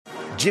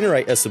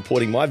Generate are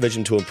supporting my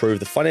vision to improve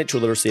the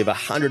financial literacy of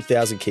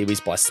 100,000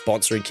 Kiwis by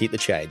sponsoring Keep the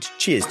Change.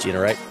 Cheers,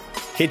 Generate.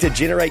 Head to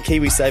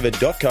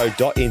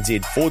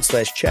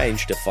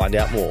generatekiwisaver.co.nz/change to find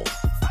out more.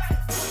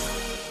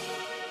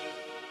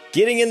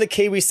 Getting in the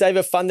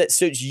KiwiSaver fund that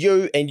suits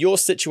you and your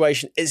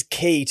situation is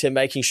key to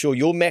making sure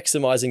you're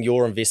maximising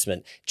your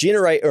investment.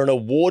 Generate are an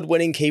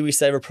award-winning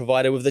KiwiSaver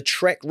provider with a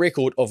track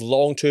record of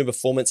long-term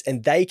performance,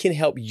 and they can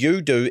help you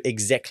do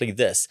exactly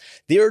this.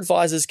 Their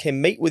advisors can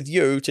meet with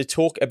you to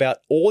talk about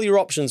all your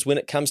options when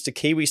it comes to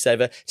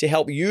KiwiSaver to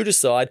help you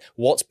decide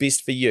what's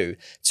best for you.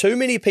 Too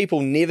many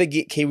people never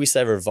get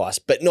KiwiSaver advice,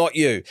 but not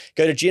you.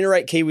 Go to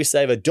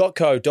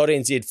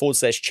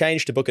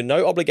generatekiwisaver.co.nz/change to book a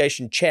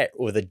no-obligation chat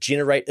with a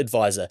Generate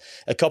advisor.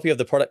 A copy of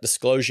the product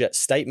disclosure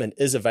statement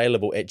is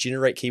available at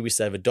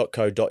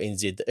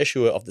generatekiwisaver.co.nz. The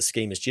issuer of the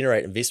scheme is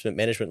Generate Investment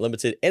Management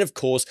Limited, and of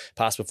course,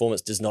 past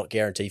performance does not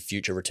guarantee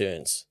future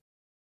returns.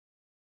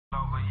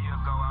 Over a year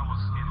ago, I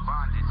was in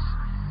bondage.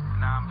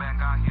 Now I'm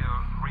back out here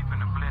reaping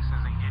the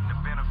blessings and getting the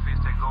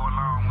benefits that go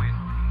along with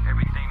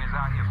everything that's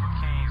out here for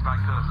kings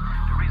like us.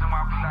 The reason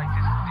why we like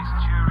this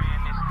jewelry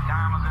and this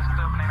diamonds and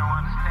stuff, and they don't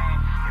understand,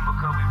 is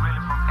because we really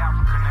from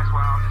Africa, and that's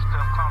where all this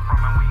stuff come from,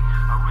 and we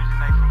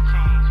originate from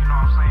kings, you know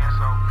what I'm saying?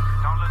 So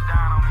don't look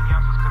down on the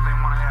youngsters because they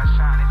want to have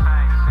shiny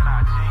things. It's in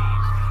our genes,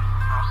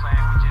 you know what I'm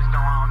saying? We just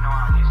don't all know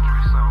our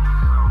history, so.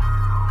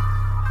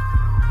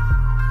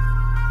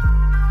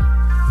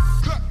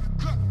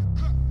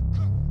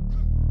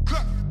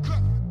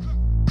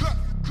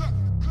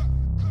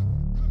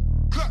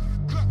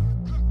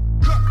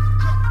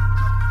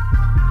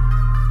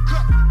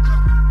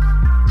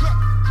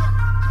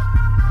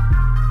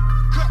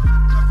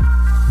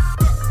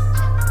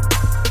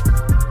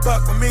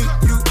 Fuck with me,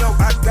 you know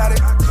I got it.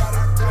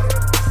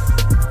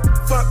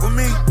 Fuck with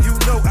me, you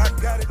know I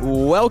got it.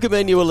 Welcome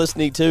in, you are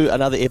listening to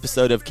another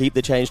episode of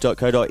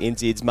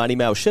KeepTheChange.co.nz's Money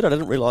Mail. Shit, I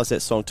didn't realise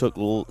that song took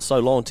so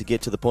long to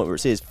get to the point where it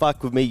says,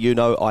 fuck with me, you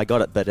know I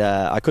got it, but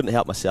I couldn't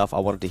help myself, I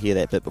wanted to hear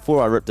that. But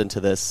before I ripped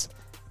into this,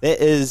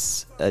 that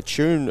is a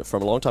tune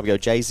from a long time ago,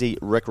 Jay-Z,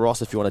 Rick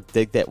Ross, if you want to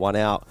dig that one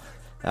out.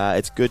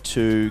 It's good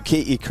to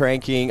get you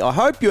cranking. I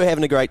hope you're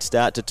having a great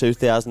start to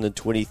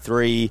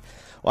 2023.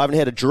 I haven't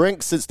had a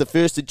drink since the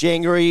 1st of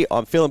January.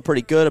 I'm feeling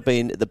pretty good. I've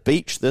been at the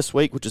beach this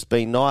week, which has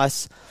been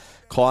nice.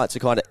 Clients are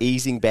kind of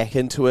easing back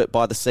into it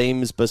by the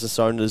seams. Business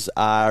owners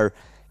are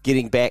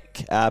getting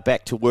back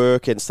to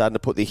work and starting to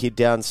put their head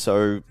down.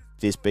 So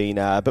there's been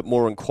a bit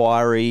more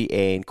inquiry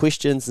and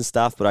questions and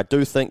stuff. But I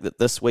do think that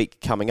this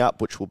week coming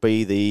up, which will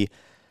be the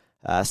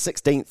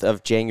 16th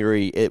of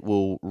January, it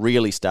will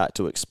really start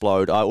to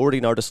explode. I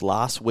already noticed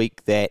last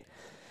week that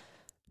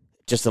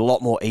just a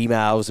lot more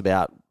emails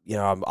about, you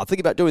know, I'm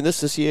thinking about doing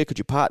this year. Could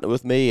you partner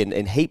with me?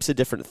 And heaps of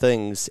different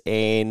things.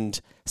 And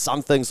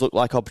some things look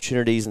like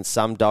opportunities and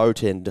some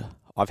don't. And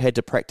I've had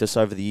to practice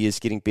over the years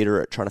getting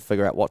better at trying to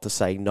figure out what to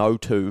say no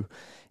to.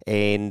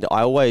 And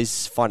I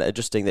always find it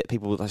interesting that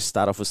people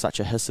start off with such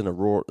a hiss and a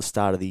roar at the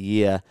start of the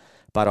year.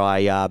 But I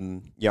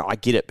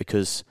get it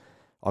because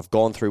I've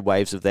gone through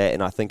waves of that.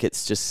 And I think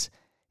it's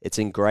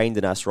ingrained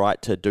in us,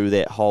 right, to do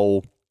that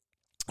whole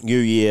new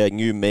year,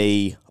 new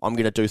me, I'm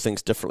going to do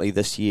things differently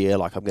this year,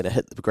 like I'm going to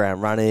hit the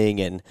ground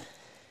running. And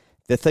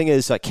the thing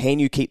is, like, can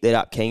you keep that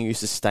up? Can you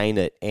sustain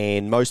it?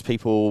 And most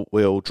people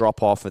will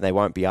drop off and they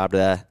won't be able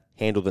to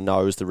handle the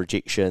no's, the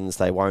rejections.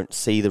 They won't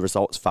see the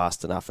results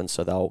fast enough, and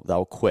so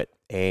they'll quit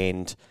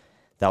and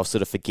they'll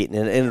sort of forget.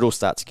 And it all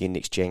starts again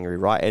next January,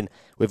 right? And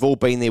we've all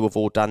been there. We've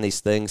all done these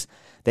things.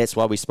 That's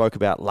why we spoke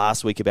about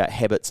last week about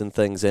habits and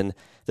things. And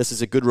this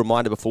is a good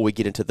reminder before we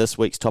get into this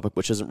week's topic,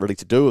 which isn't really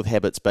to do with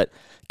habits, but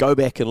go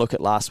back and look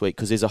at last week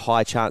because there's a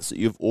high chance that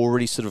you've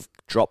already sort of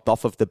dropped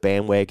off of the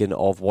bandwagon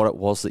of what it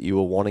was that you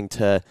were wanting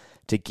to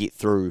get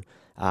through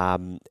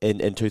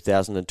in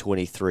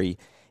 2023.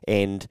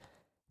 And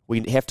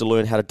we have to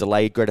learn how to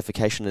delay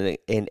gratification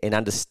and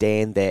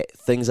understand that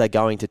things are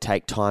going to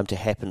take time to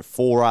happen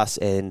for us.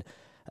 And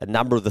a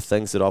number of the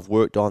things that I've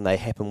worked on, they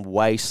happen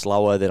way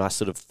slower than I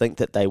sort of think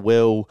that they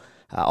will.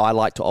 I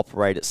like to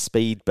operate at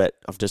speed, but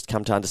I've just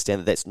come to understand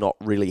that that's not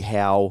really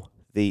how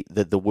the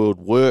world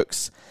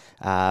works.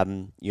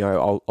 I'll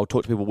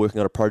talk to people working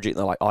on a project and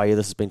they're like, oh yeah,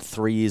 this has been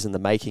 3 years in the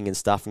making and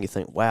stuff. And you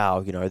think,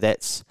 wow,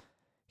 that's,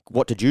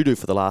 what did you do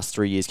for the last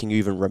 3 years? Can you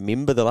even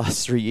remember the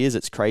last 3 years?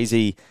 It's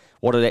crazy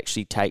what it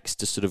actually takes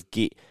to sort of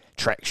get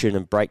traction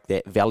and break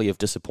that valley of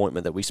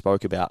disappointment that we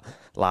spoke about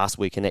last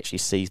week and actually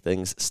see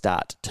things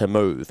start to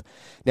move.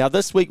 Now,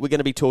 this week we're going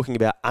to be talking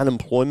about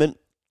unemployment,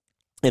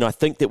 and I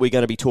think that we're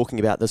going to be talking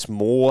about this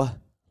more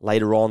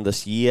later on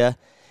this year,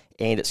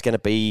 and it's going to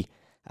be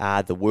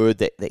the word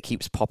that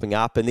keeps popping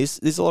up. And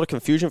there's a lot of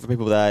confusion for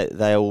people.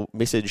 They'll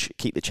message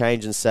Keep the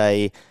Change and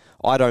say,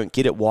 I don't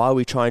get it. Why are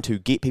we trying to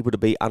get people to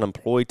be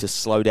unemployed to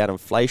slow down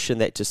inflation?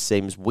 That just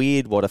seems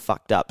weird. What a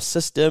fucked up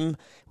system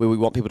where we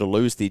want people to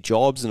lose their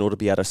jobs in order to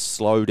be able to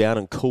slow down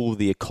and cool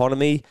the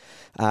economy.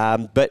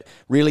 But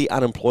really,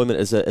 unemployment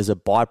is a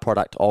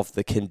byproduct of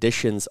the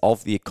conditions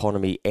of the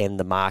economy and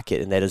the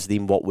market, and that is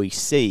then what we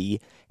see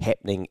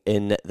happening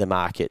in the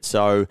market.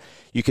 So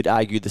you could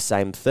argue the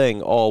same thing.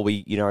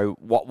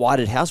 Why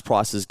did house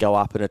prices go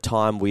up in a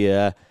time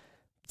where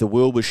the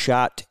world was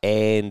shut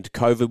and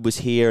COVID was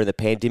here and the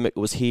pandemic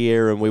was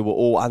here and we were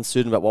all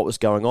uncertain about what was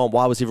going on?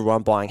 Why was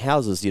everyone buying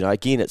houses?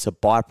 Again, it's a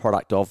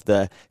byproduct of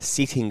the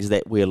settings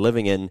that we're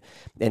living in.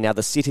 And now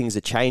the settings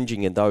are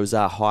changing, and those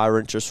are higher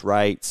interest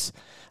rates,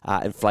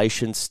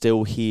 inflation's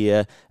still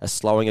here, a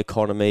slowing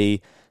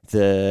economy.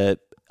 I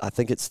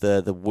think it's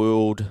the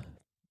World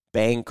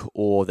Bank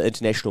or the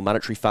International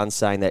Monetary Fund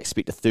saying they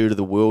expect a third of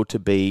the world to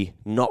be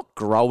not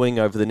growing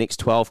over the next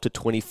 12 to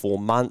 24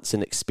 months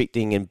and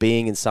expecting and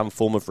being in some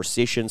form of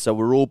recession. So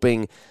we're all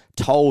being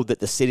told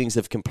that the settings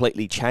have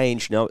completely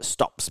changed.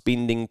 Stop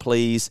spending,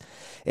 please.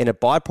 And a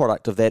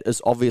byproduct of that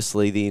is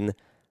obviously then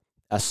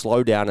a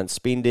slowdown in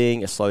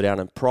spending, a slowdown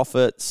in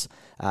profits,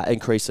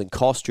 increase in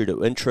cost due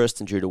to interest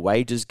and due to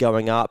wages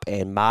going up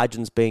and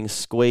margins being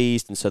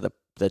squeezed. And so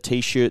the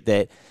T-shirt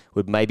that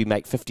would maybe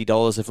make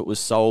 $50 if it was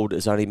sold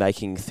is only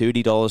making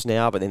 $30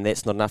 now, but then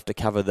that's not enough to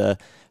cover the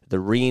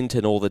rent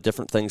and all the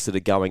different things that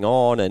are going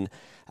on and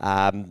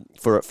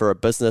for a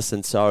business.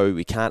 And so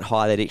we can't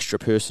hire that extra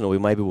person, or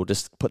maybe we'll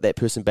just put that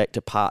person back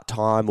to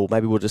part-time, or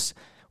maybe we'll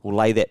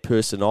lay that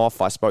person off.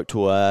 I spoke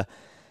to a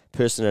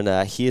person in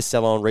a hair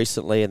salon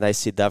recently, and they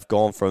said they've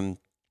gone from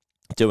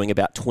doing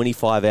about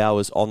 25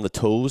 hours on the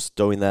tools,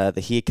 doing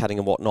the hair cutting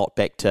and whatnot,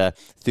 back to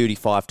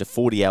 35 to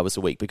 40 hours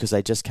a week because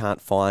they just can't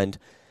find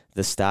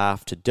the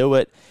staff to do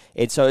it.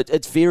 And so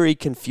it's very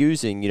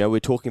confusing. We're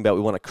talking about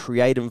we want to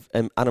create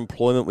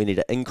unemployment. We need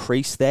to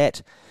increase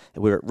that.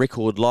 We're at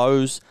record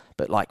lows.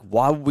 But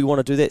why would we want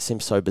to do that? It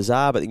seems so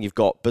bizarre. But then you've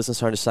got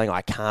business owners saying,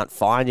 I can't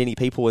find any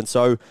people. And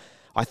so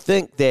I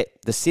think that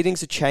the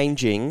settings are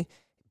changing,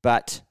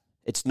 but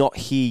it's not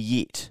here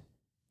yet.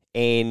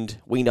 And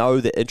we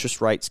know that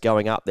interest rates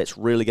going up, that's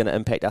really going to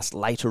impact us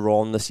later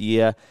on this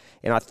year.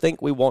 And I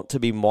think we want to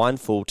be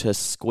mindful to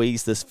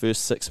squeeze this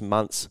first 6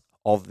 months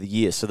of the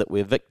year so that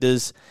we're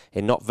victors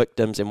and not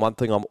victims. And one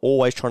thing I'm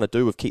always trying to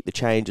do with Keep the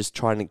Change is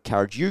trying to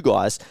encourage you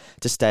guys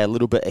to stay a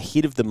little bit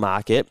ahead of the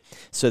market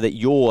so that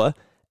you're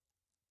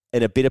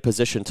in a better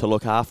position to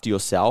look after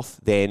yourself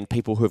than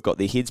people who have got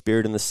their heads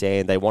buried in the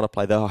sand. They want to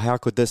play how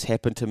could this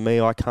happen to me?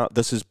 I can't,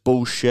 this is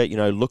bullshit.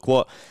 Look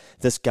what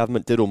this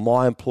government did, or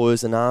my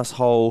employer's an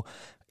asshole,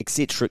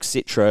 etc.,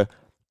 etc.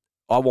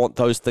 I want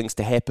those things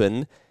to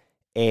happen.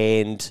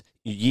 And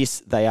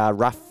yes, they are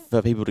rough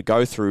for people to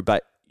go through,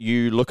 but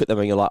you look at them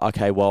and you're like,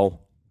 okay,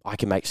 well, I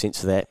can make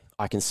sense of that.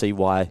 I can see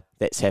why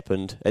that's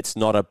happened. It's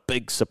not a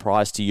big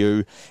surprise to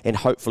you, and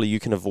hopefully you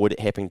can avoid it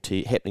happening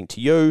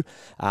to you.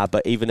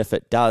 But even if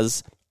it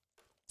does,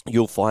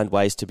 you'll find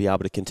ways to be able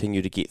to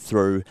continue to get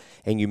through,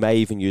 and you may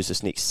even use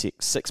this next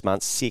 6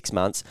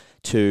 months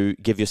to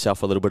give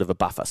yourself a little bit of a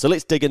buffer. So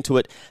let's dig into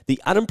it.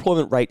 The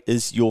unemployment rate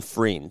is your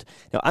friend.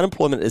 Now,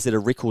 unemployment is at a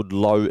record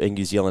low in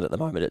New Zealand at the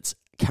moment. It's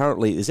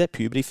currently, is that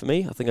puberty for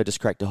me? I think I just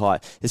cracked a high.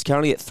 It's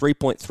currently at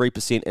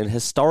 3.3% and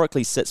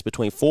historically sits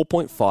between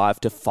 4.5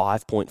 to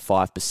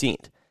 5.5%.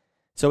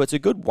 So it's a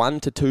good 1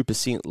 to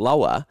 2%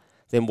 lower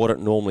than what it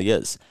normally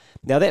is.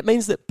 Now, that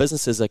means that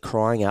businesses are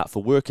crying out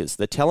for workers.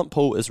 The talent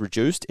pool is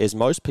reduced as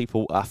most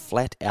people are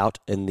flat out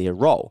in their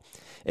role.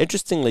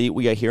 Interestingly,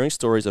 we are hearing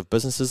stories of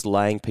businesses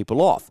laying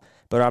people off,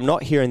 but I'm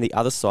not hearing the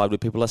other side where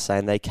people are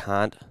saying they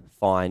can't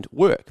find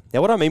work.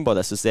 Now, what I mean by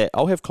this is that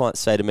I'll have clients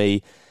say to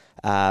me,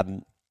 I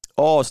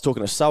was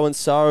talking to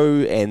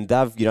so-and-so and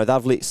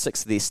they've let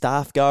 6 of their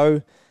staff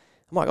go.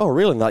 I'm like, oh,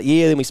 really? And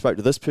yeah, then we spoke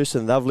to this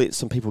person, they've let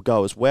some people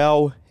go as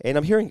well. And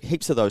I'm hearing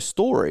heaps of those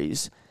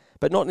stories,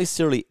 but not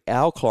necessarily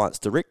our clients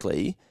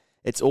directly.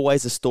 It's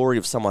always a story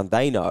of someone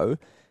they know.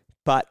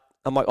 But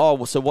I'm like, oh,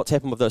 well, so what's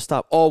happened with those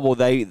staff? Oh, well,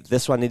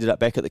 this one ended up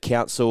back at the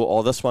council,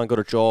 or this one got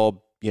a job,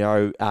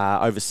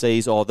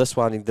 overseas, or this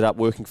one ended up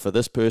working for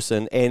this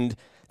person. And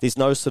there's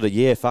no sort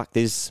of,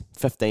 there's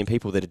 15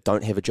 people that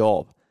don't have a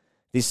job.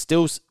 There's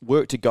still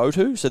work to go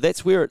to. So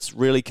that's where it's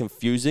really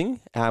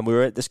confusing.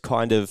 We're at this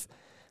kind of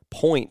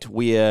point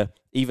where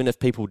even if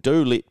people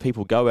do let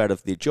people go out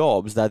of their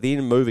jobs, they're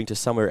then moving to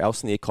somewhere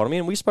else in the economy.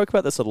 And we spoke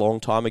about this a long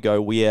time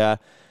ago, where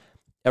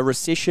a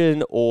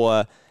recession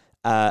or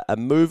a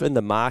move in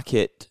the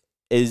market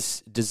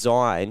is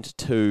designed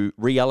to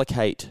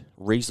reallocate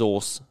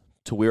resource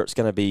to where it's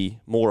going to be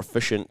more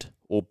efficient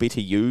or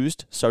better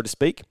used, so to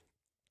speak.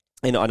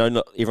 And I know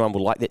not everyone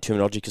will like that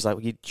terminology because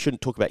you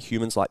shouldn't talk about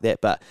humans like that,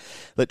 but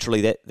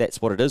literally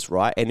that's what it is,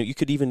 right? And you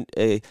could even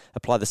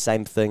apply the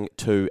same thing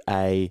to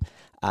a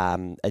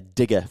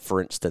digger, for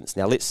instance.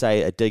 Now, let's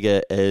say a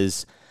digger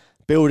is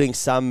building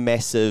some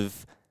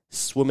massive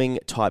swimming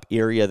type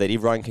area that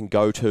everyone can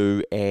go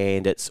to,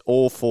 and it's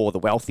all for the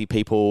wealthy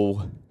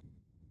people.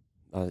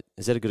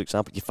 is that a good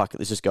example? You fuck it,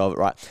 let's just go with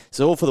it, right?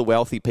 So all for the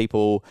wealthy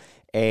people,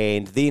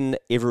 and then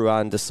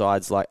everyone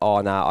decides like,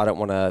 oh no, I don't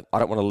want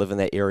to live in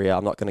that area.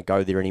 I'm not going to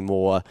go there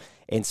anymore.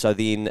 And so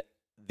then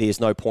there's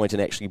no point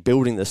in actually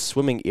building this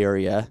swimming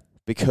area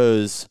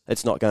because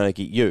it's not going to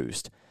get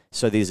used.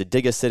 So there's a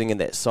digger sitting in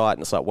that site,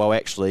 and it's like, well,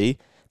 actually,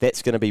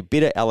 that's going to be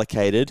better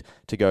allocated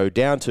to go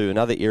down to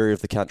another area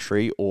of the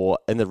country or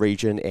in the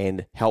region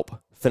and help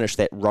finish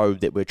that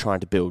road that we're trying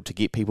to build to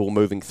get people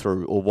moving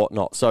through or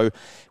whatnot. So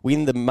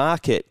when the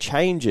market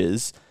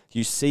changes,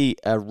 you see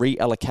a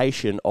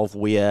reallocation of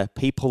where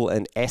people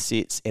and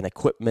assets and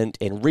equipment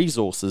and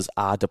resources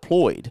are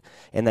deployed,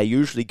 and they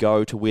usually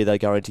go to where they're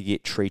going to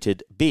get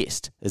treated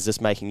best. Is this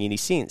making any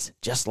sense?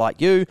 Just like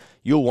you'll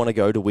want to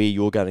go to where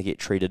you're going to get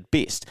treated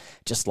best.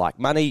 Just like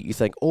money, you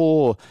think,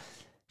 oh,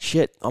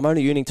 shit, I'm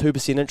only earning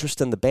 2% interest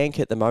in the bank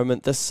at the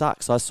moment. This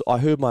sucks. I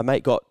heard my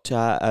mate got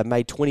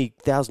made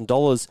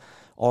 $20,000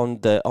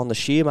 on the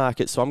share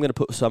market, so I'm going to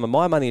put some of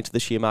my money into the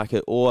share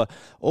market. Or,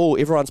 oh,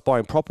 everyone's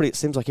buying property. It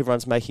seems like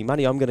everyone's making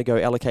money. I'm going to go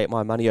allocate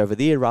my money over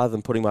there rather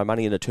than putting my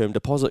money in a term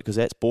deposit because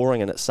that's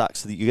boring and it sucks.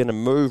 So that you're going to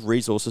move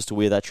resources to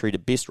where they're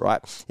treated best, right?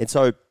 And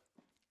so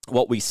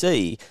what we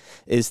see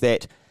is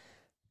that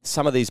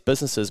some of these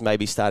businesses may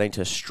be starting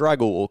to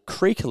struggle or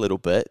creak a little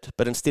bit,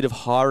 but instead of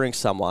hiring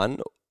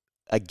someone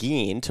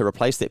again to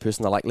replace that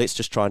person, they're like, let's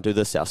just try and do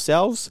this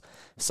ourselves.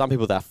 Some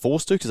people, they're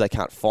forced to because they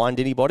can't find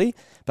anybody,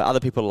 but other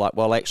people are like,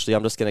 well, actually,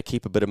 I'm just going to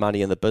keep a bit of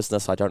money in the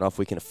business. I don't know if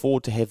we can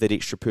afford to have that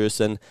extra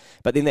person,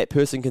 but then that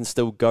person can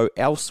still go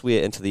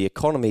elsewhere into the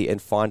economy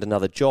and find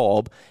another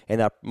job,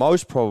 and are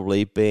most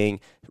probably being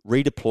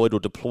redeployed or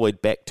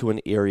deployed back to an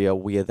area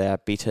where they are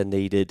better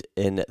needed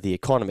in the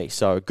economy.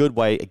 So a good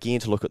way, again,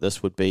 to look at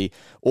this would be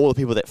all the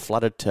people that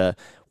flooded to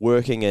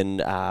working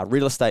in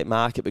real estate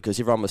market because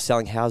everyone was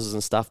selling houses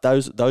and stuff.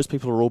 Those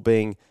people are all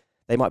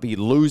they might be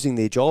losing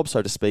their job,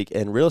 so to speak,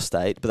 in real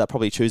estate, but they're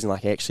probably choosing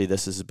like, actually,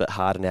 this is a bit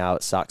harder now,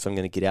 it sucks, I'm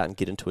going to get out and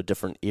get into a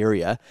different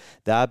area.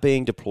 They're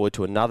being deployed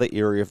to another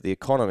area of the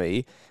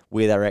economy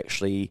where they're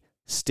actually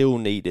still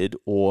needed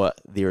or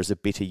there is a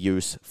better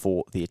use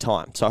for their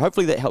time. So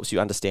hopefully that helps you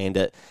understand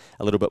it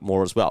a little bit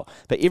more as well.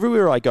 But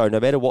everywhere I go, no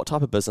matter what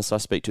type of business I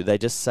speak to, they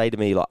just say to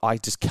me, like, I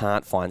just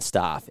can't find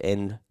staff.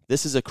 And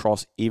this is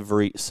across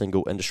every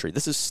single industry.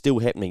 This is still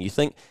happening. You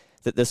think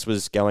that this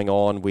was going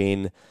on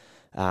when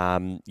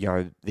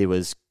there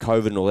was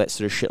COVID and all that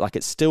sort of shit. Like,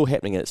 it's still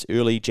happening, and it's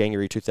early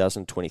January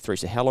 2023.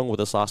 So how long will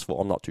this last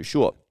for? I'm not too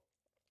sure.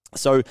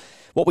 So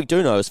what we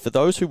do know is for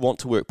those who want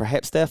to work,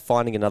 perhaps they're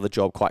finding another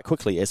job quite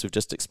quickly, as we've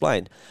just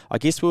explained. I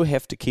guess we'll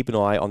have to keep an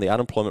eye on the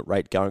unemployment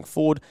rate going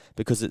forward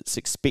because it's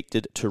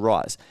expected to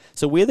rise.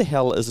 So where the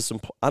hell is this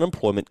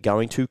unemployment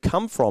going to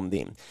come from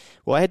then?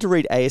 Well, I had to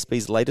read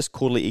ASB's latest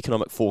quarterly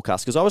economic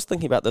forecast because I was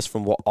thinking about this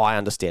from what I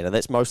understand, and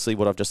that's mostly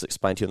what I've just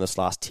explained to you in this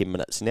last 10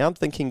 minutes. Now I'm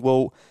thinking,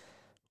 well,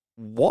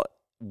 what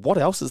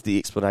else is the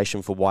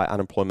explanation for why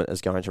unemployment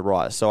is going to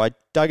rise? So I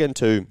dug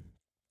into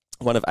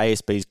one of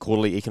ASB's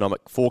quarterly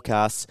economic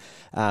forecasts,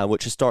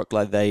 which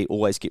historically they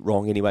always get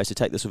wrong anyway, so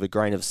take this with a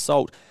grain of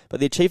salt. But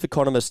their chief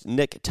economist,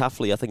 Nick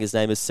Tuffley, I think his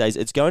name is, says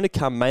it's going to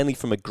come mainly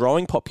from a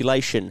growing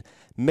population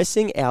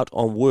missing out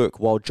on work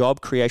while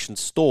job creation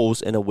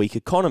stalls in a weak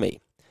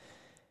economy.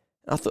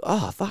 And I thought,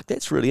 oh, fuck,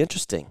 that's really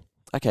interesting.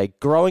 Okay,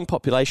 growing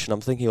population,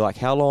 I'm thinking like,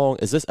 how long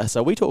is this?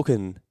 So are we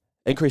talking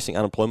increasing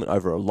unemployment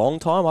over a long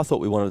time? I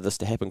thought we wanted this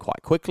to happen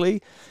quite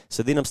quickly.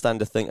 So then I'm starting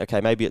to think, okay,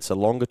 maybe it's a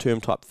longer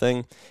term type thing,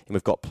 and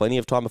we've got plenty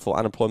of time before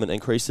unemployment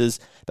increases,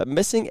 but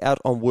missing out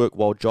on work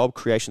while job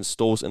creation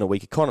stalls in a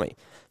weak economy.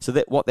 So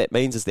that what that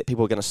means is that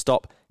people are going to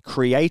stop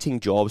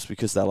creating jobs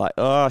because they're like,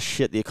 oh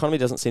shit, the economy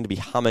doesn't seem to be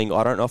humming.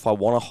 I don't know if I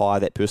want to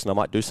hire that person. I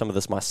might do some of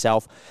this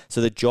myself.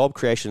 So the job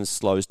creation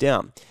slows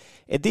down.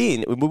 And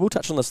then, we will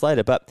touch on this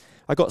later, but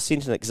I got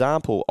sent an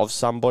example of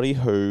somebody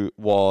who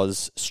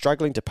was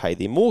struggling to pay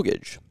their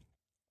mortgage.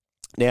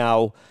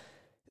 Now,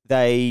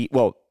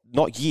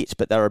 not yet,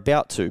 but they're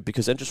about to,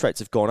 because interest rates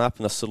have gone up,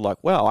 and they're sort of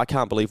like, wow, I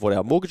can't believe what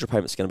our mortgage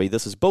repayment's going to be.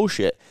 This is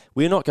bullshit.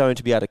 We're not going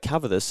to be able to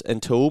cover this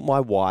until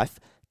my wife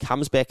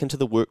comes back into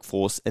the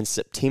workforce in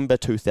September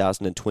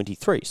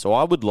 2023. So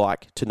I would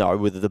like to know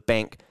whether the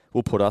bank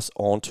will put us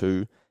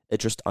onto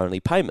interest-only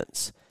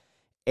payments.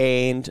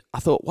 And I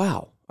thought,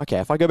 wow, okay,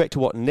 if I go back to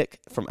what Nick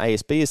from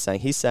ASB is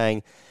saying, he's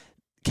saying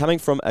coming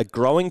from a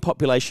growing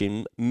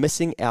population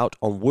missing out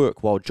on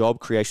work while job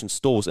creation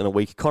stalls in a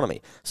weak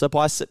economy. So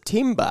by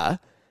September,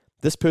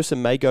 this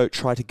person may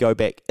try to go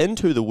back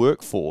into the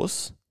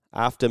workforce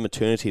after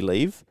maternity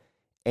leave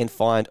and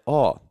find,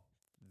 oh,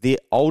 their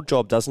old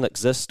job doesn't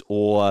exist,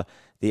 or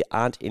there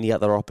aren't any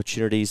other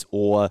opportunities,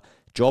 or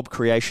job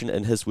creation,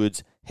 in his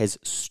words, has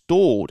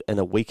stalled in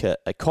a weaker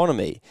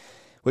economy,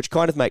 which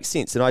kind of makes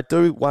sense. And I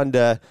do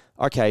wonder,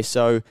 okay,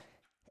 so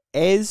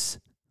as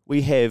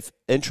we have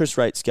interest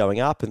rates going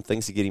up and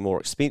things are getting more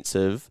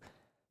expensive,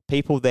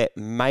 people that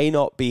may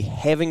not be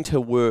having to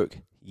work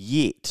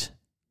yet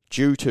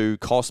due to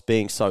costs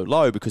being so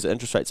low because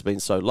interest rates have been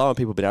so low and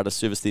people have been able to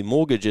service their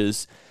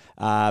mortgages,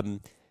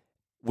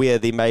 where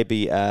there may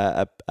be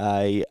a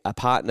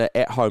partner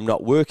at home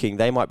not working,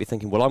 they might be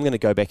thinking, well, I'm going to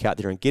go back out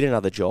there and get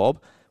another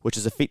job, which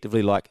is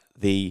effectively like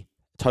the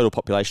total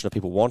population of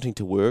people wanting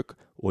to work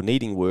or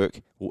needing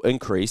work will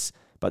increase,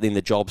 but then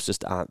the jobs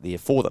just aren't there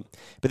for them.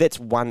 But that's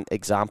one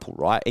example,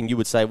 right? And you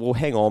would say, well,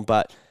 hang on,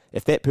 but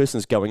if that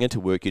person's going into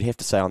work, you'd have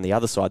to say on the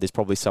other side, there's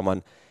probably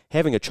someone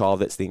having a child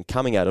that's then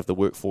coming out of the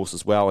workforce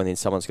as well, and then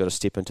someone's got to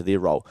step into their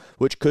role,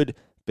 which could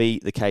be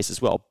the case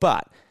as well.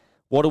 But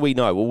what do we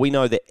know? Well, we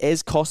know that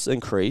as costs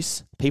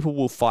increase, people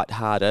will fight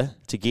harder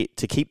to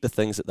keep the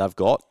things that they've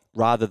got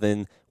rather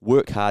than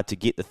work hard to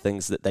get the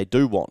things that they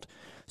do want.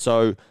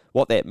 So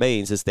what that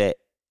means is that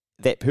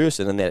that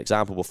person in that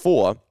example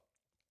before,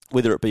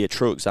 whether it be a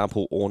true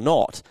example or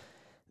not,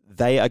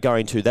 they're not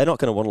going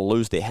to want to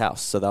lose their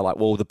house. So they're like,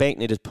 well, the bank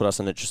needed to put us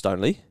in interest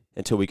only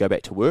until we go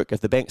back to work.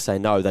 If the banks say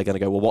no, they're going to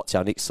go, well, what's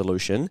our next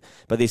solution?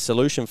 But their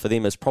solution for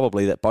them is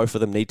probably that both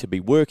of them need to be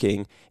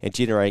working and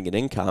generating an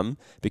income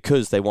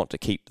because they want to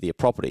keep their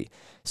property.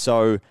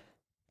 So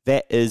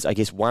that is, I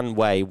guess, one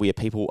way where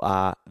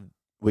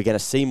we're going to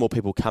see more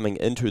people coming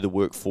into the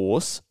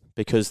workforce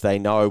because they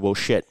know, well,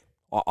 shit,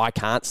 I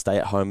can't stay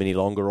at home any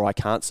longer, or I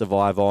can't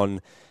survive on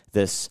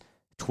this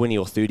 20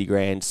 or 30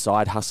 grand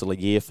side hustle a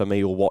year for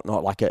me or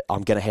whatnot.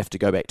 I'm going to have to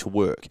go back to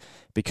work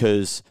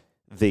because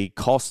the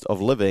cost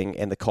of living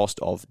and the cost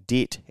of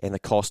debt and the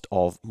cost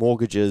of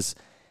mortgages,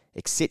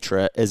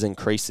 etc., is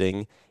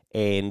increasing,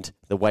 and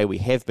the way we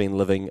have been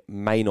living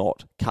may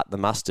not cut the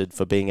mustard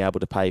for being able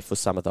to pay for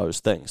some of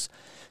those things.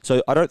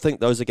 So I don't think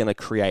those are going to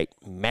create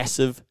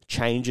massive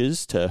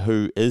changes to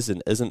who is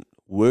and isn't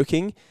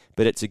working,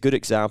 but it's a good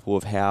example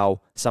of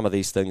how some of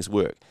these things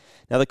work.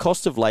 Now, the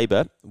cost of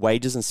labour,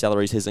 wages and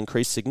salaries has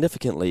increased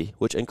significantly,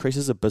 which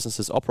increases a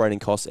business's operating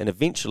costs, and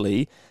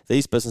eventually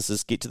these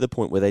businesses get to the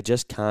point where they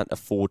just can't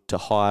afford to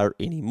hire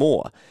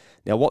anymore.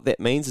 Now, what that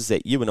means is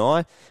that you and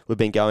I, we've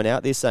been going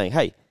out there saying,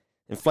 hey,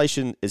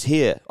 inflation is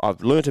here.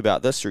 I've learnt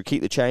about this through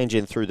Keep the Change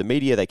and through the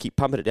media. They keep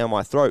pumping it down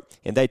my throat,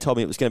 and they told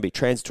me it was going to be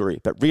transitory,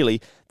 but really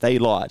they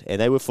lied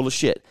and they were full of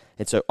shit.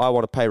 And so I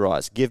want a pay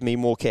rise. Give me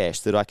more cash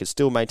so that I can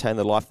still maintain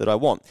the life that I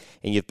want.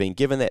 And you've been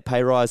given that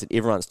pay rise and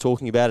everyone's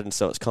talking about it. And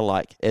so it's kind of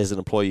like, as an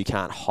employee, you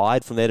can't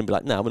hide from that and be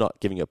like, no, we're not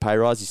giving you a pay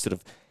rise.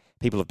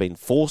 People have been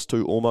forced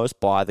to almost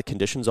by the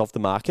conditions of the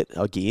market.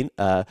 Again,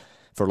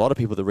 for a lot of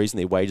people, the reason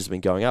their wages have been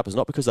going up is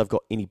not because they've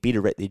got any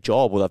better at their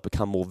job or they've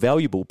become more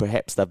valuable.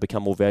 Perhaps they've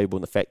become more valuable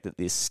in the fact that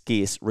there's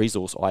scarce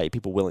resource, i.e.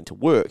 people willing to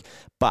work.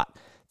 But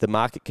the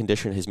market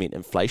condition has meant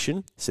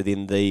inflation. So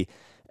then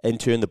in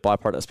turn, the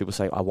byproduct is people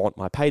saying, I want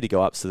my pay to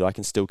go up so that I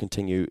can still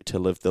continue to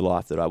live the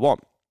life that I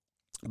want.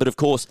 But of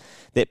course,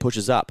 that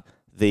pushes up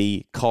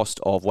the cost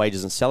of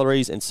wages and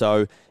salaries. And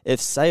so if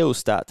sales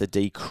start to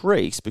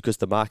decrease because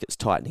the market's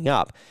tightening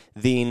up,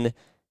 then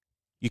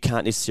you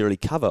can't necessarily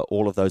cover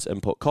all of those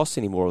input costs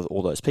anymore with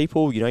all those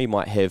people. You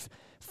might have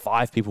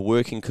 5 people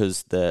working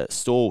because the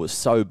store was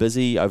so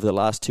busy over the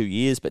last 2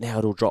 years, but now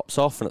it all drops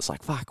off and it's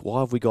like, fuck,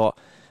 why have we got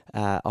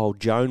old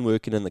Joan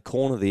working in the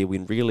corner there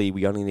when really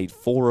we only need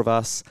 4 of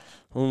us?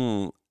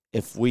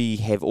 If we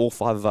have all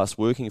 5 of us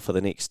working for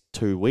the next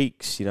 2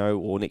 weeks,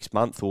 or next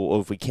month,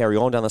 or if we carry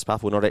on down this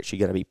path, we're not actually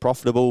going to be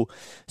profitable.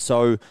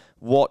 So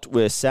what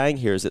we're saying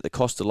here is that the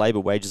cost of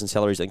labour, wages and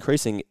salaries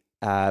increasing,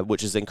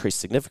 which has increased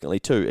significantly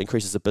too,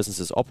 increases a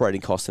business's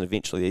operating costs, and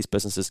eventually these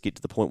businesses get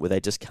to the point where they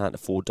just can't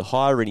afford to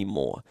hire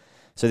anymore.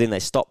 So then they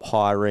stop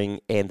hiring,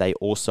 and they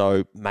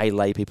also may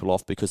lay people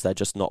off because they're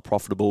just not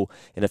profitable.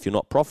 And if you're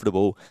not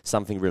profitable,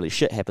 something really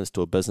shit happens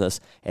to a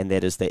business, and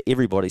that is that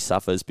everybody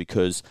suffers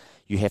because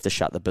you have to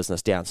shut the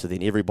business down. So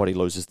then everybody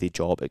loses their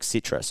job,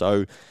 etc.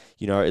 So,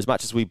 as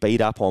much as we beat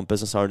up on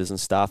business owners and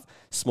stuff,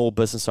 small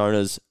business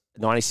owners,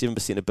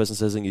 97% of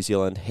businesses in New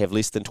Zealand have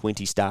less than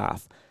 20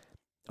 staff.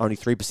 Only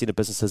 3% of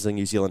businesses in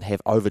New Zealand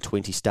have over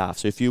 20 staff.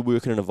 So if you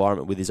work in an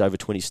environment where there's over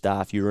 20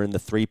 staff, you're in the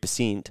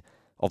 3%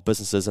 of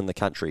businesses in the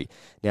country.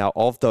 Now,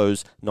 of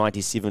those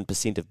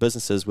 97% of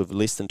businesses with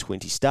less than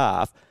 20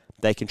 staff,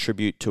 they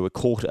contribute to a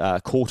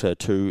quarter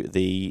to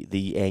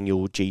the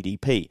annual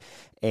GDP.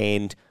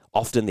 And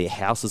often their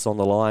house is on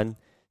the line.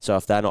 So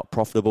if they're not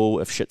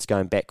profitable, if shit's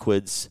going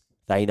backwards,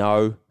 they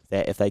know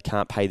that if they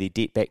can't pay their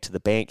debt back to the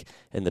bank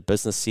in the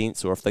business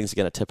sense, or if things are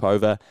going to tip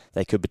over,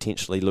 they could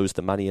potentially lose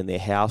the money in their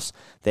house.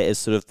 That is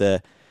sort of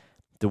the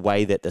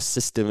way that the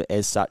system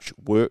as such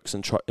works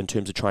in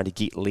terms of trying to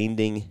get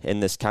lending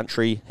in this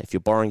country. If you're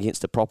borrowing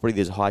against a property,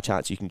 there's a high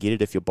chance you can get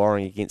it. If you're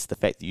borrowing against the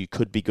fact that you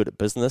could be good at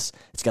business,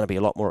 it's going to be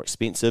a lot more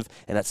expensive,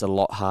 and it's a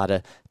lot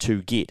harder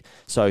to get.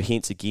 So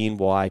hence again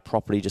why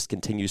property just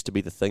continues to be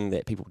the thing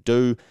that people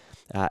do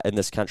in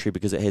this country,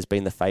 because it has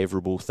been the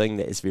favourable thing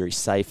that is very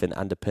safe and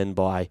underpinned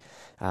by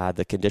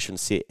the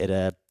conditions set at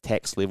a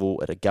tax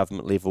level, at a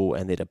government level,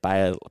 and at a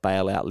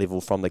bailout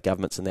level from the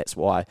governments. And that's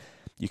why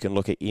you can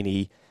look at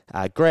any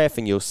graph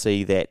and you'll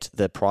see that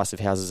the price of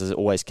houses has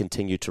always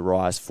continued to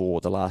rise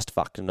for the last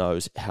fuck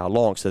knows how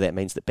long. So that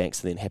means that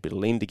banks are then happy to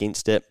lend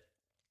against it.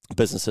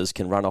 Businesses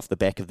can run off the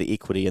back of the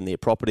equity in their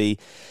property.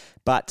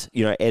 But,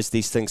 as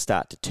these things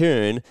start to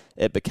turn,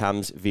 it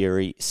becomes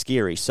very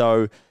scary.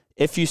 So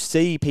if you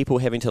see people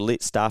having to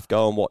let staff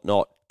go and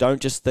whatnot, don't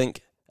just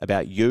think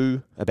about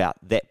you, about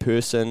that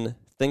person.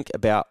 Think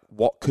about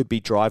what could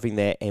be driving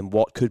that and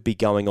what could be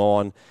going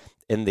on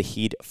in the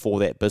head for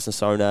that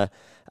business owner.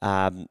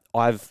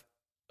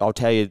 I'll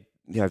tell you,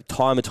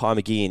 time and time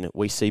again,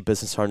 we see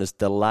business owners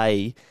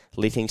delay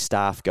letting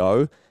staff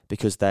go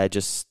because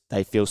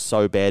they feel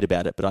so bad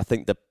about it. But I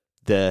think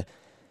the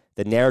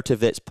narrative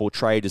that's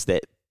portrayed is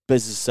that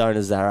business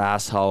owners are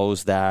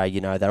assholes.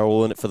 They're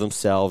all in it for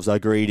themselves. They're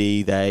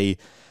greedy. They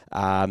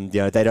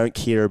don't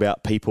care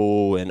about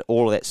people and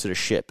all of that sort of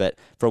shit. But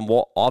from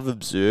what I've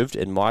observed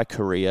in my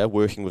career,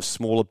 working with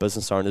smaller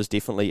business owners,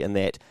 definitely in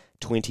that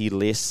 20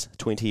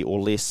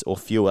 or less or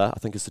fewer, I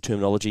think is the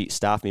terminology,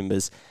 staff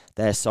members,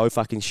 they're so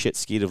fucking shit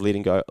scared of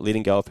letting go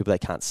of people. They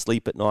can't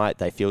sleep at night.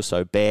 They feel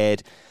so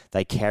bad.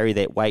 They carry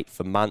that weight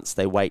for months.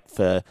 They wait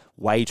for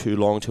way too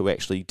long to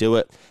actually do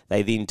it.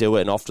 They then do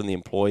it, and often the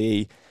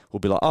employee will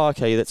be like, oh,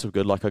 okay, that's all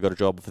good. Like, I got a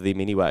job for them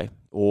anyway.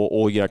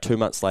 Or 2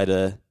 months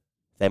later,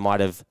 they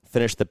might have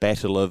finished the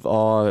battle of,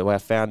 I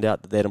found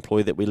out that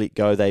employee that we let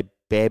go, they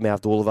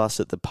badmouthed all of us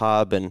at the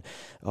pub, and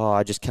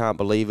I just can't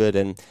believe it.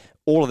 And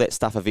all of that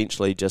stuff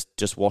eventually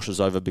just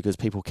washes over because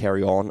people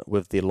carry on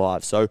with their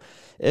lives. So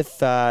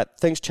if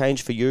things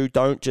change for you,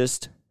 don't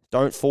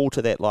fall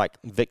to that like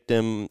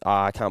victim,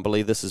 I can't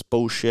believe this is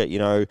bullshit,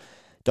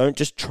 Don't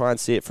just try and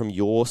see it from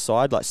your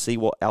side. Like, see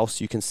what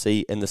else you can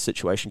see in the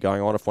situation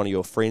going on. If one of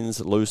your friends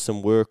lose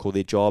some work or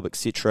their job,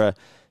 etc.,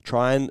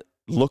 try and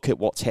look at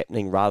what's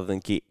happening rather than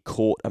get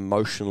caught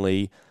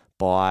emotionally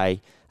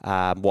by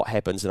what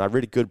happens. And I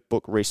read a good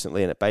book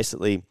recently, and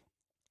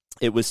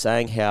it was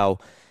saying how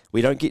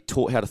we don't get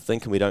taught how to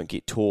think and we don't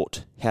get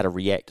taught how to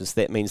react. And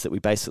so that means that we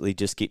basically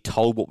just get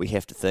told what we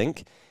have to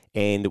think,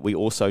 and we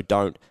also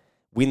don't,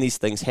 when these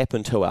things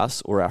happen to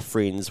us or our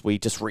friends, we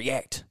just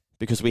react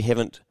because we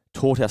haven't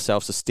taught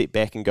ourselves to step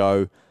back and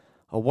go,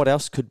 what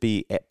else could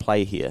be at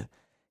play here?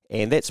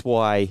 And that's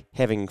why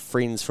having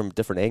friends from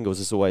different angles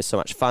is always so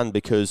much fun,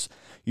 because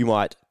you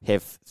might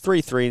have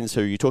 3 friends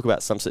who you talk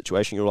about some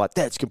situation, you're like,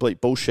 that's complete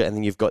bullshit. And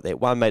then you've got that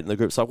one mate in the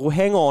group. It's like, well,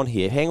 hang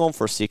on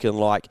for a second.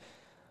 Like,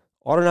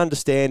 I don't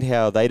understand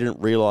how they didn't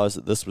realize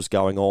that this was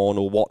going on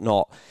or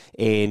whatnot.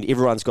 And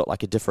everyone's got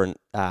like a different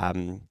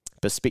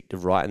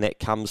perspective, right? And that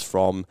comes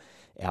from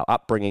our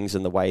upbringings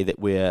and the way that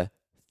we're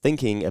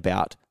thinking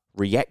about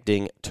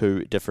reacting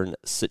to different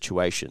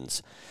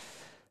situations.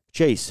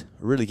 Jeez,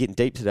 we're really getting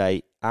deep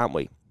today, aren't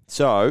we?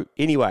 So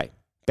anyway,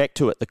 back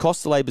to it. The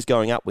cost of labour is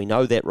going up. We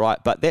know that, right?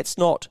 But that's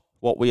not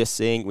what we are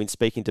seeing when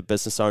speaking to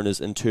business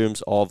owners in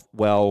terms of,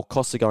 well,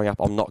 costs are going up,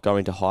 I'm not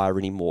going to hire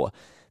anymore.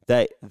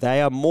 They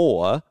are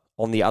more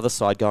on the other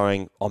side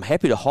going, I'm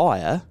happy to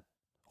hire,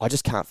 I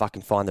just can't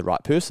fucking find the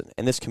right person.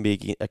 And this can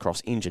be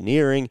across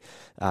engineering,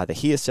 the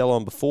hair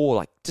salon before,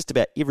 like just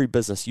about every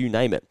business, you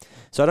name it.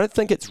 So I don't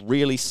think it's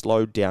really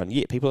slowed down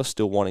yet. People are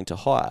still wanting to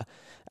hire.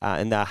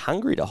 And they're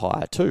hungry to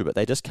hire too, but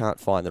they just can't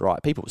find the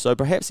right people. So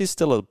perhaps there's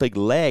still a big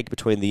lag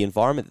between the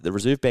environment that the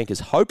Reserve Bank is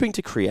hoping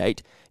to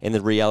create and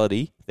the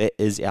reality that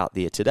is out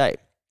there today.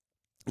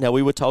 Now,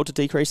 we were told to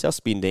decrease our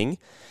spending,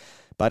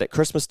 but at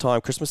Christmas time,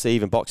 Christmas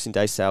Eve and Boxing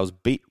Day sales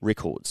beat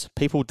records.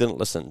 People didn't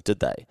listen, did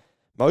they?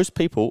 Most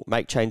people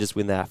make changes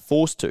when they are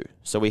forced to,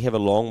 so we have a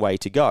long way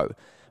to go.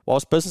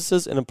 Whilst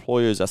businesses and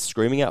employers are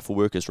screaming out for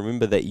workers,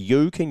 remember that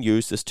you can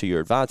use this to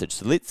your advantage.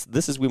 So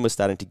this is when we're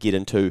starting to get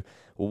into,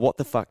 well, what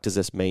the fuck does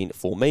this mean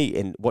for me?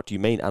 And what do you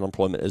mean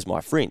unemployment is my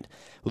friend?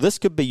 Well, this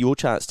could be your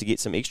chance to get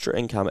some extra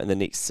income in the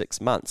next 6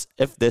 months,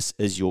 if this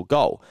is your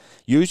goal.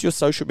 Use your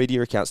social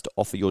media accounts to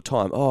offer your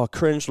time. Oh,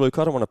 cringe, Luke,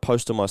 I don't want to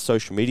post on my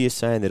social media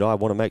saying that I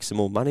want to make some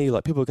more money.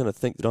 Like, people are going to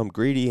think that I'm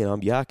greedy and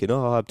I'm yuck and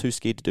I'm too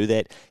scared to do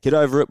that. Get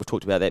over it. We've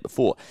talked about that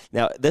before.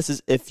 Now, this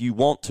is if you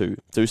want to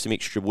do some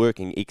extra work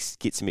and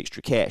get some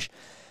extra cash.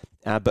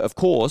 But of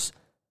course,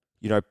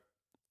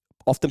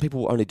 often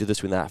people will only do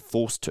this when they are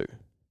forced to.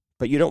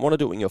 But you don't want to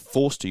do it when you're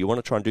forced to. You want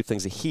to try and do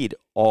things ahead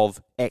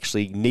of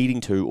actually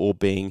needing to or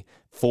being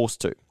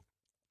forced to.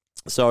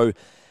 So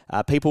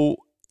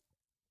people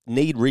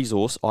need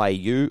resource, i.e.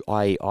 you,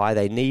 i.e.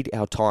 they need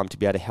our time to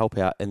be able to help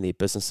out in their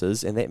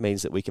businesses, and that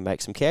means that we can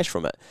make some cash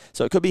from it.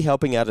 So it could be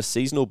helping out a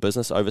seasonal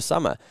business over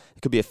summer.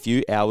 It could be a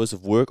few hours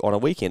of work on a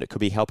weekend. It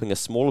could be helping a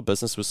smaller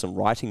business with some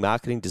writing,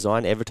 marketing,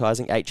 design,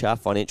 advertising, HR,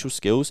 financial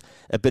skills,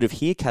 a bit of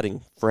hair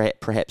cutting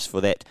perhaps for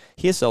that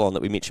hair salon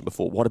that we mentioned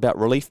before. What about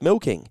relief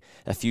milking?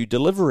 A few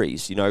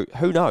deliveries,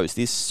 who knows?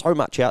 There's so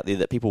much out there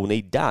that people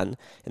need done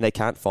and they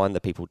can't find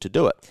the people to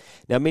do it.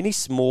 Now, many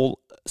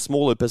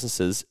smaller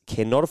businesses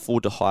cannot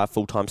afford to hire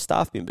full-time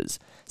staff members,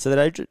 so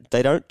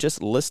they don't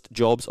just list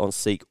jobs on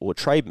Seek or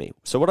Trade Me.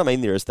 So what I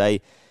mean there is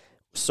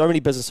so many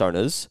business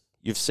owners,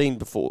 you've seen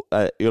before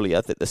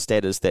earlier that the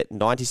stat is that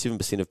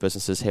 97% of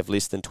businesses have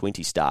less than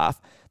 20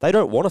 staff. They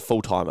don't want a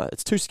full-timer.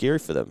 It's too scary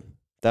for them.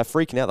 They're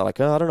freaking out. They're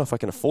like, I don't know if I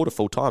can afford a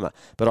full-timer,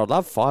 but I'd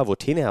love 5 or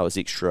 10 hours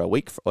extra a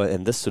week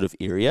in this sort of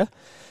area.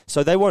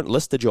 So they won't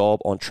list a job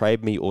on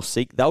Trade Me or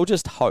Seek. They'll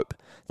just hope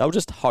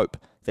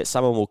that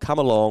someone will come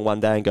along one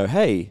day and go,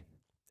 hey,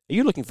 are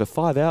you looking for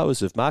 5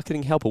 hours of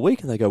marketing help a week?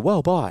 And they go,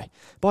 well, by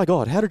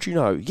God, how did you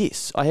know?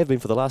 Yes, I have been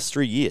for the last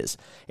 3 years.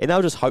 And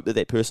they'll just hope that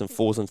that person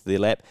falls into their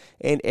lap.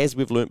 And as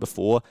we've learnt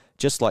before,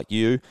 just like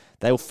you,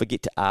 they'll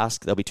forget to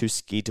ask. They'll be too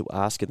scared to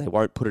ask, and they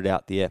won't put it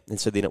out there. And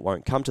so then it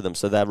won't come to them.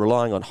 So they're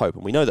relying on hope.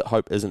 And we know that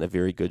hope isn't a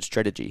very good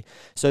strategy.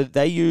 So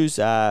they use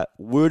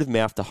word of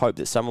mouth to hope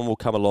that someone will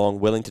come along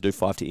willing to do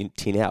 5 to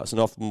 10 hours.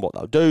 And often what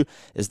they'll do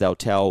is they'll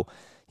tell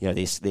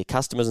their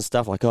customers and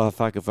stuff like, oh,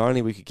 fuck, if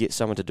only we could get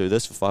someone to do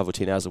this for 5 or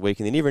 10 hours a week.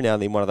 And then every now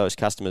and then one of those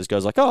customers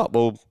goes like, oh,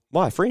 well,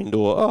 my friend,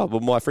 or oh, well,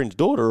 my friend's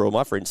daughter or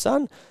my friend's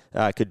son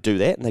could do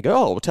that. And they go,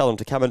 oh, we'll tell them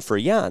to come in for a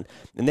yarn.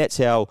 And that's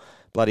how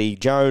bloody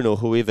Joan or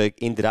whoever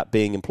ended up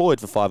being employed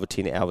for 5 or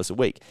 10 hours a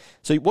week.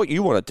 So what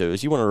you want to do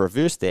is you want to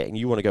reverse that, and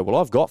you want to go, well,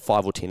 I've got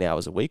 5 or 10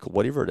 hours a week or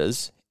whatever it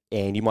is.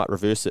 And you might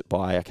reverse it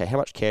by, okay, how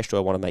much cash do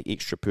I want to make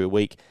extra per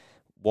week?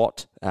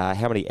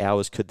 How many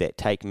hours could that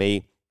take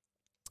me?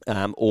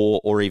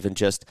 Or even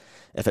just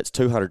if it's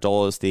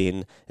 $200,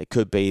 then it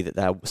could be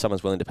that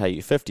someone's willing to pay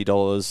you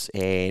 $50,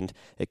 and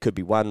it could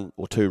be 1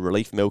 or 2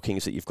 relief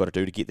milkings that you've got to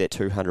do to get that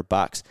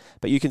 $200.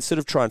 But you can sort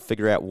of try and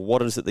figure out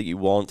what is it that you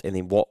want, and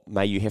then what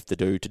may you have to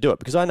do it.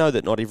 Because I know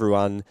that not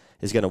everyone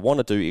is going to want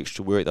to do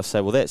extra work. They'll say,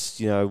 well, that's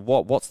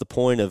what's the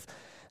point of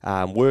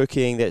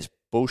working? That's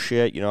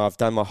bullshit. I've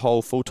done my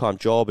whole full-time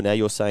job, and now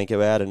you're saying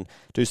go out and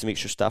do some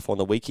extra stuff on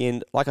the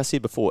weekend. Like I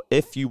said before,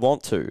 if you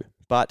want to,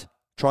 but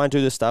try and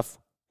do this stuff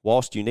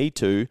whilst you need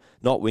to,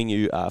 not when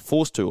you are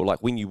forced to, or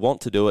like when you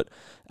want to do it,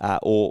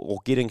 or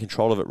get in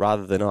control of it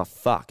rather than, oh,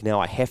 fuck,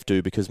 now I have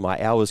to because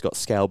my hours got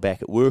scaled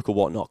back at work or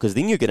whatnot, because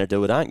then you're going to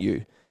do it, aren't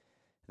you?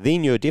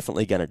 Then you're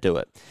definitely going to do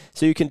it.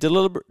 So you can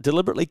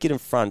deliberately get in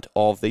front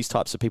of these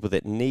types of people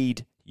that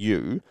need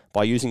you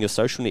by using your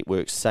social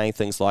networks, saying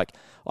things like,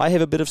 I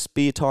have a bit of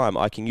spare time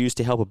I can use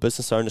to help a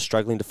business owner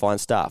struggling to find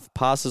staff.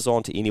 Pass this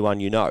on to anyone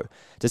you know.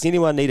 Does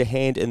anyone need a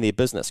hand in their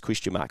business? ?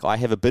 I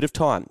have a bit of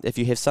time. If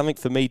you have something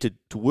for me to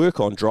work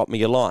on, drop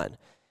me a line.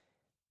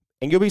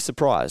 And you'll be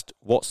surprised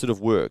what sort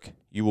of work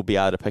you will be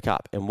able to pick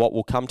up and what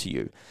will come to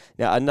you.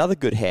 Now, another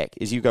good hack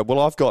is you go, well,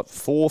 I've got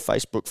 4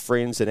 Facebook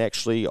friends, and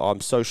actually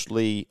I'm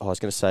socially, I was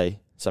going to say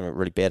something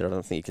really bad. I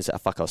don't think you can say,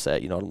 I'll say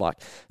it, I'm like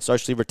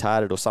socially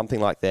retarded or something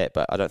like that,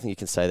 but I don't think you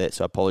can say that,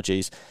 so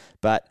apologies.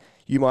 But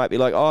you might be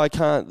like, oh, I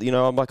can't,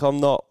 I'm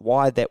not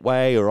wired that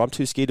way, or I'm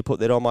too scared to put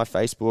that on my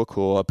Facebook,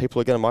 or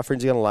my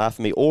friends are going to laugh at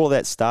me, all of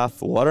that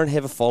stuff, or I don't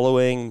have a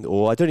following,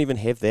 or I don't even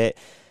have that.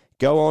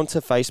 Go on to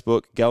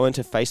Facebook, go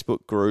into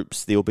Facebook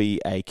groups. There'll be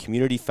a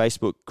community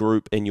Facebook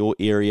group in your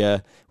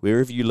area,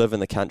 wherever you live in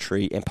the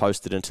country, and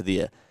post it into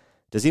there.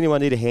 Does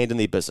anyone need a hand in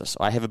their business?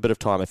 I have a bit of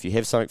time. If you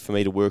have something for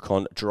me to work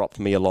on, drop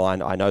me a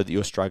line. I know that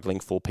you're struggling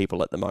for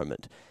people at the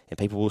moment. And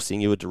people will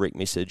send you a direct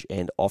message,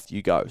 and off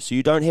you go. So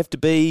you don't have to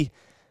be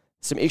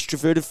some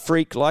extroverted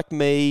freak like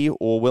me,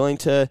 or willing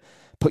to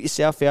put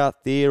yourself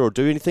out there or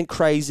do anything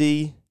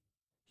crazy.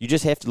 You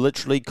just have to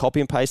literally copy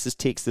and paste this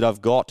text that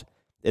I've got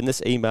in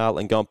this email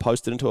and go and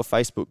post it into a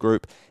Facebook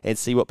group and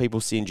see what people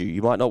send you.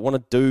 You might not want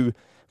to do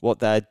what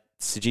they're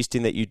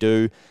suggesting that you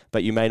do,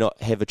 but you may not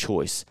have a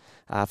choice.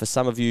 For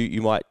some of you,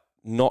 you might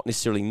not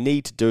necessarily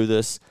need to do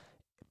this,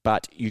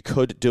 but you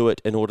could do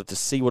it in order to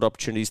see what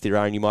opportunities there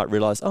are, and you might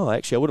realize, oh,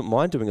 actually, I wouldn't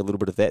mind doing a little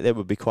bit of that. That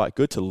would be quite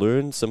good to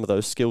learn some of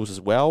those skills as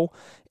well,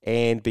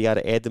 and be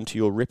able to add them to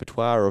your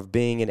repertoire of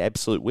being an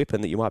absolute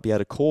weapon that you might be able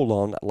to call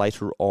on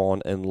later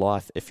on in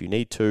life if you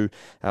need to,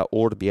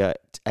 or to be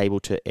able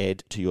to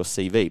add to your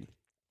CV.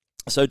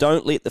 So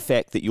don't let the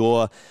fact that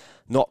you're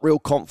not real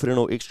confident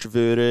or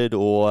extroverted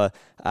or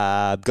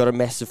got a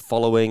massive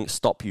following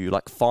stop you.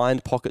 Like,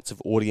 find pockets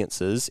of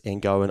audiences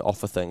and go and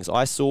offer things.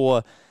 I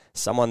saw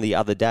someone the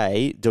other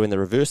day doing the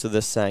reverse of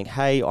this, saying,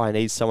 hey, I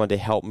need someone to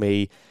help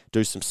me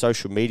do some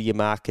social media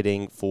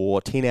marketing for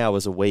 10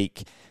 hours a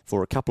week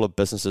for a couple of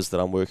businesses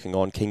that I'm working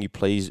on. Can you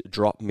please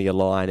drop me a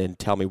line and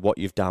tell me what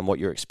you've done, what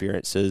your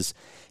experience is?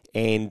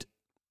 And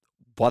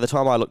by the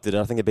time I looked at it,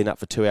 I think it'd been up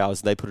for 2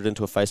 hours, and they put it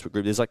into a Facebook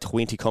group. There's like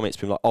 20 comments,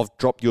 people like, I've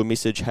dropped you a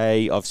message,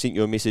 hey, I've sent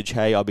you a message,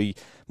 hey, I'll be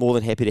more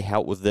than happy to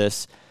help with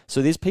this.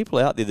 So there's people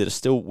out there that are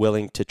still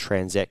willing to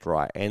transact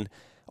right. And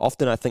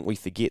often I think we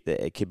forget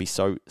that it can be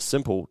so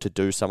simple to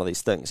do some of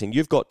these things. And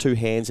you've got 2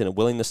 hands and a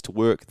willingness to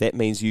work. That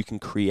means you can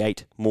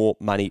create more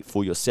money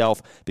for yourself,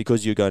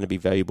 because you're going to be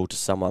valuable to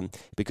someone,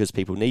 because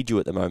people need you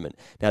at the moment.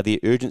 Now, the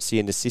urgency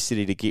and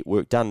necessity to get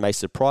work done may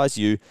surprise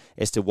you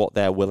as to what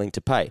they're willing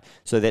to pay.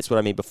 So that's what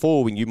I mean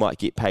before, when you might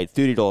get paid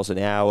 $30 an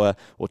hour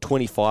or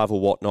 $25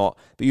 or whatnot,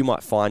 but you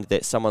might find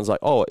that someone's like,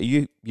 oh,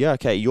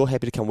 okay, you're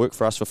happy to come work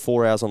for us for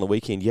 4 hours on the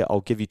weekend. Yeah,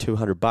 I'll give you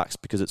 $200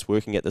 because it's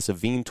working at this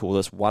event or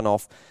this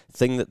one-off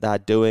thing that they're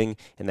doing,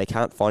 and they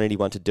can't find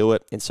anyone to do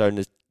it. And so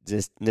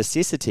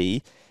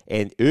necessity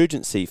and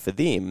urgency for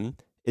them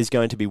is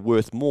going to be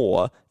worth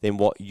more than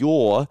what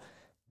your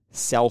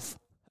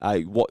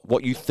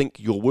what you think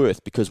you're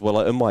worth, because, well,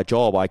 in my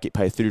job I get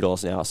paid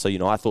 $30 an hour, so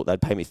I thought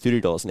they'd pay me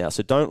 $30 an hour.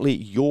 So don't let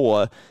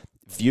your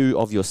view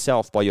of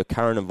yourself by your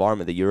current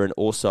environment that you're in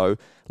also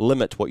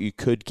limit what you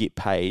could get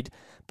paid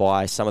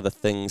by some of the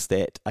things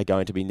that are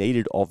going to be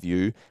needed of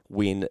you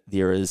when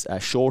there is a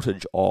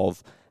shortage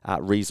of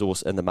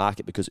resource in the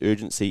market, because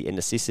urgency and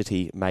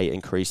necessity may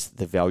increase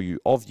the value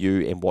of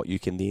you and what you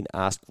can then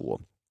ask for.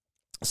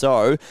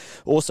 So,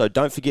 also,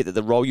 don't forget that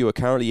the role you are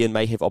currently in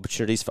may have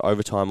opportunities for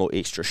overtime or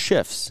extra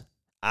shifts.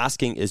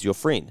 Asking is your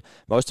friend.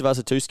 Most of us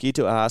are too scared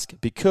to ask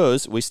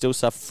because we still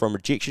suffer from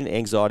rejection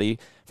anxiety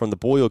from the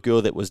boy or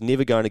girl that was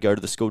never going to go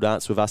to the school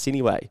dance with us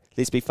anyway.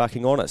 Let's be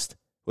fucking honest.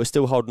 We're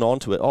still holding on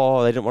to it.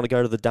 Oh, they didn't want to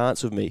go to the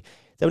dance with me.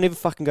 They were never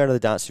fucking going to the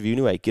dance with you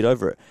anyway. Get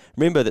over it.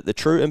 Remember that the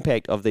true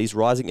impact of these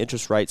rising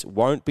interest rates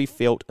won't be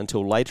felt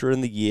until later in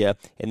the year,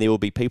 and there will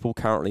be people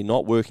currently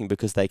not working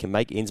because they can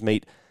make ends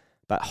meet,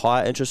 but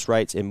higher interest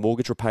rates and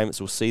mortgage repayments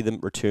will see them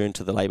return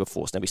to the labour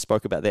force. Now, we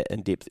spoke about that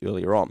in depth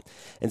earlier on.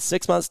 In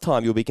 6 months'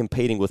 time, you'll be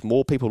competing with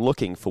more people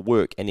looking for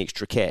work and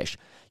extra cash.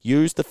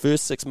 Use the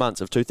first 6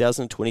 months of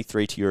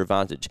 2023 to your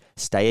advantage.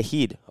 Stay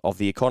ahead of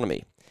the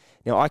economy.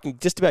 Now, I can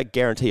just about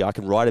guarantee I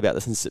can write about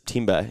this in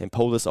September and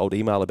pull this old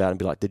email about it and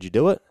be like, did you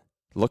do it?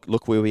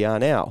 Look where we are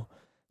now.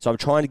 So I'm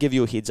trying to give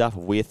you a heads up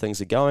of where things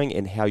are going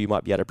and how you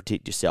might be able to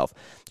protect yourself.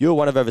 You're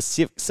one of over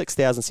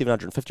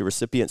 6,750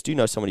 recipients. Do you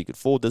know someone you could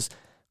forward this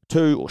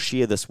to or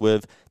share this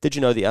with? Did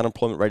you know the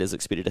unemployment rate is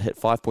expected to hit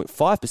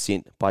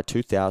 5.5% by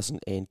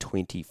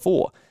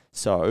 2024?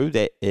 So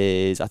that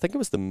is, I think it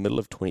was the middle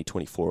of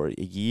 2024,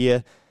 a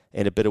year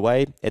and a bit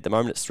away. At the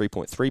moment, it's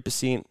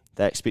 3.3%.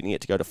 They're expecting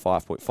it to go to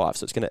 5.5%.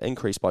 So it's going to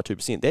increase by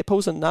 2%. That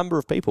pulls a number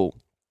of people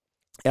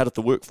out of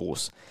the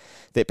workforce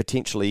that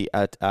potentially,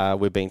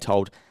 we're being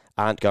told,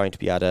 aren't going to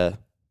be able to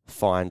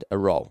find a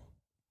role.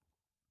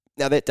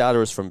 Now, that data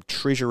is from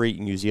Treasury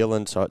New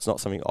Zealand, so it's not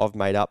something I've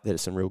made up. That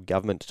is some real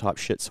government type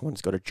shit.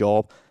 Someone's got a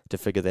job to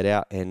figure that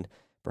out, and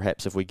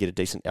perhaps if we get a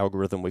decent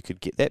algorithm, we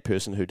could get that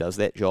person who does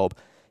that job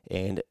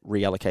and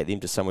reallocate them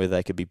to somewhere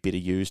they could be better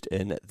used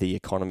in the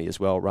economy as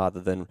well, rather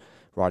than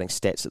writing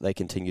stats that they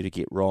continue to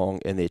get wrong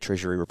in their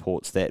Treasury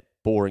reports that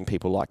boring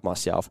people like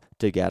myself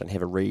dig out and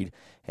have a read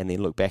and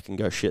then look back and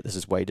go, shit, this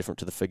is way different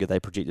to the figure they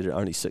projected it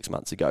only 6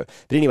 months ago.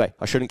 But anyway,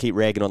 I shouldn't keep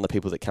ragging on the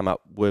people that come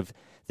up with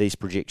these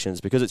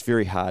projections, because it's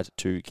very hard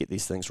to get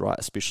these things right,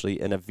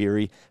 especially in a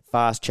very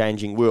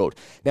fast-changing world.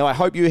 Now, I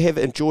hope you have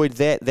enjoyed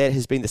that. That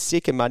has been the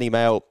second Money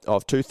Mail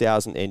of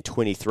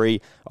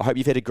 2023. I hope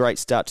you've had a great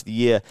start to the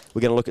year.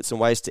 We're going to look at some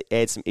ways to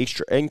add some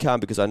extra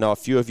income, because I know a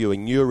few of you are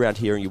new around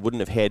here and you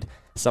wouldn't have had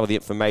some of the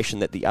information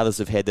that the others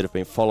have had that have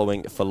been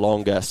following for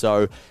longer.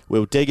 So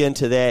we'll dig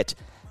into that.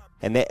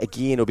 And that,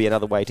 again, will be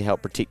another way to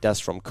help protect us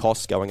from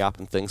costs going up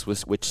and things,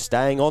 which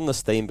staying on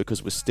this theme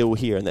because we're still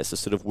here, and that's the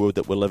sort of world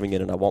that we're living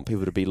in, and I want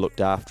people to be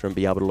looked after and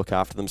be able to look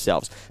after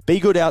themselves. Be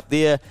good out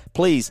there.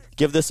 Please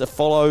give this a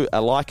follow, a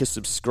like, a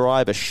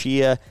subscribe, a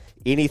share,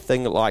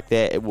 anything like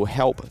that. It will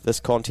help this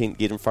content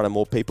get in front of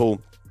more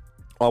people.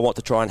 I want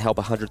to try and help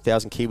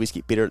 100,000 Kiwis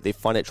get better at their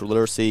financial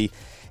literacy.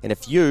 And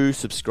if you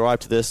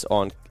subscribe to this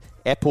on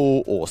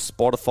Apple or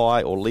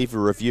Spotify or leave a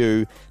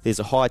review, there's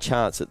a high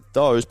chance that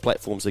those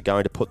platforms are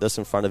going to put this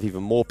in front of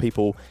even more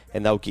people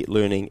and they'll get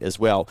learning as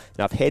well.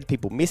 And I've had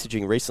people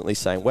messaging recently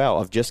saying, wow,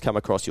 I've just come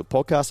across your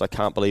podcast. I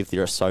can't believe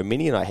there are so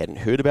many and I hadn't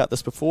heard about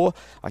this before.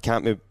 I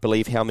can't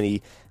believe how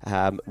many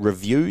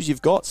reviews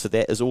you've got. So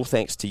that is all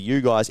thanks to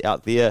you guys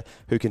out there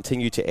who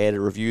continue to add a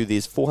review.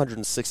 There's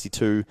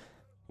 462.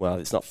 Well,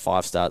 it's not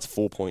 5 stars,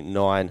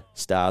 4.9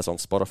 stars on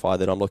Spotify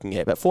that I'm looking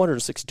at. But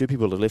 462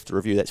 people have left a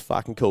review. That's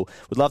fucking cool.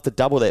 Would love to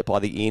double that by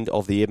the end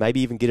of the year. Maybe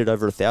even get it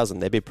over 1,000.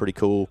 That'd be a pretty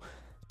cool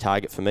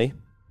target for me.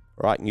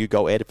 All right, new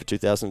goal added for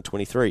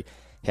 2023.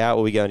 How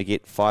are we going to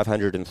get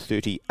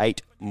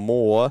 538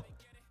 more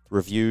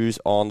reviews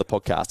on the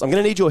podcast? I'm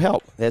going to need your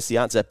help. That's the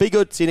answer. Be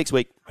good. See you next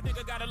week. I think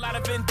I got a lot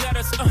of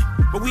vendettas,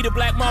 but we the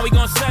black mom, we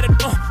gon' set it.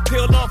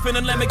 Peeled off in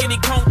a Lamborghini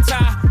cone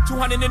tie.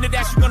 200 in the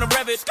dash, you gonna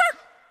rev it. Skirt.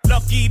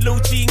 Lucky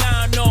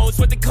Luciano, it's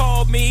what they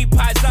call me,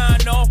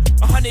 Paisano.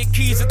 100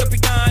 keys at the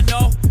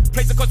piano,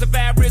 place across the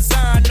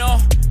Verrazano.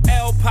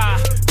 El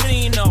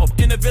Padrino,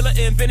 in the villa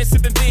in Venice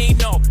sipping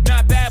vino.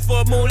 Not bad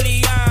for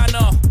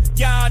Muliano,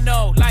 y'all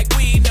know, like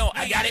we know.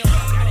 I got it.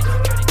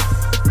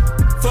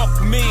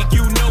 Fuck me, you